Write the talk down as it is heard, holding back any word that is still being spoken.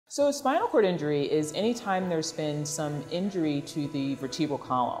So a spinal cord injury is anytime there's been some injury to the vertebral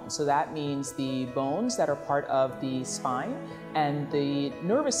column. So that means the bones that are part of the spine and the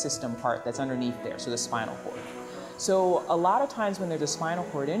nervous system part that's underneath there, so the spinal cord. So a lot of times when there's a spinal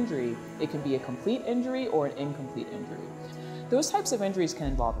cord injury, it can be a complete injury or an incomplete injury. Those types of injuries can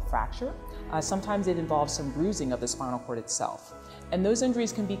involve a fracture. Sometimes it involves some bruising of the spinal cord itself. And those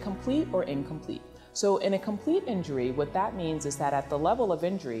injuries can be complete or incomplete. So in a complete injury, what that means is that at the level of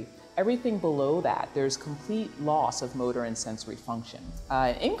injury, everything below that, there's complete loss of motor and sensory function.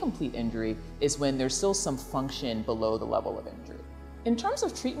 Incomplete injury is when there's still some function below the level of injury. In terms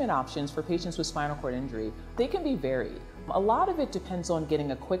of treatment options for patients with spinal cord injury, they can be varied. A lot of it depends on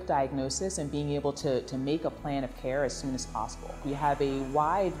getting a quick diagnosis and being able to make a plan of care as soon as possible. We have a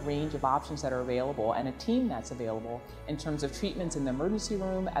wide range of options that are available and a team that's available in terms of treatments in the emergency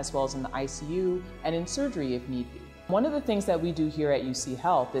room as well as in the ICU and in surgery if need be. One of the things that we do here at UC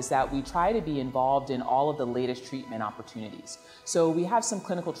Health is that we try to be involved in all of the latest treatment opportunities. So we have some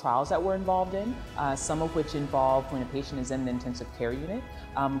clinical trials that we're involved in, some of which involve when a patient is in the intensive care unit,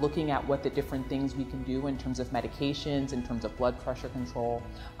 looking at what the different things we can do in terms of medications, in terms of blood pressure control.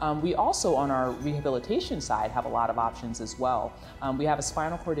 We also, on our rehabilitation side, have a lot of options as well. We have a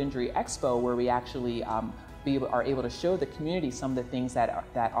spinal cord injury expo where we actually are able to show the community some of the things that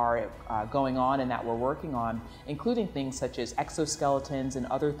are going on and that we're working on, including things such as exoskeletons and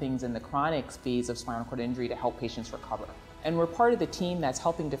other things in the chronic phase of spinal cord injury to help patients recover. And we're part of the team that's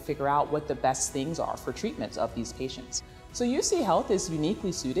helping to figure out what the best things are for treatments of these patients. So UC Health is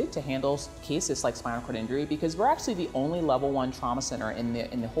uniquely suited to handle cases like spinal cord injury because we're actually the only level 1 trauma center in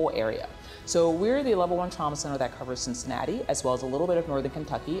the whole area. So we're the level 1 trauma center that covers Cincinnati, as well as a little bit of Northern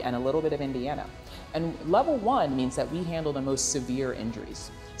Kentucky and a little bit of Indiana. And level 1 means that we handle the most severe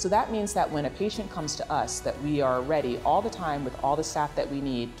injuries. So that means that when a patient comes to us, that we are ready all the time with all the staff that we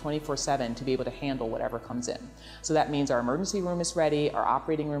need 24/7 to be able to handle whatever comes in. So that means our emergency room is ready, our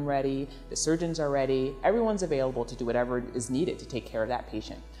operating room ready, the surgeons are ready, everyone's available to do whatever is needed to take care of that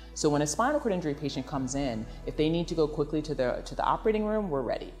patient. So when a spinal cord injury patient comes in, if they need to go quickly to the operating room, we're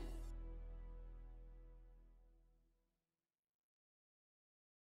ready.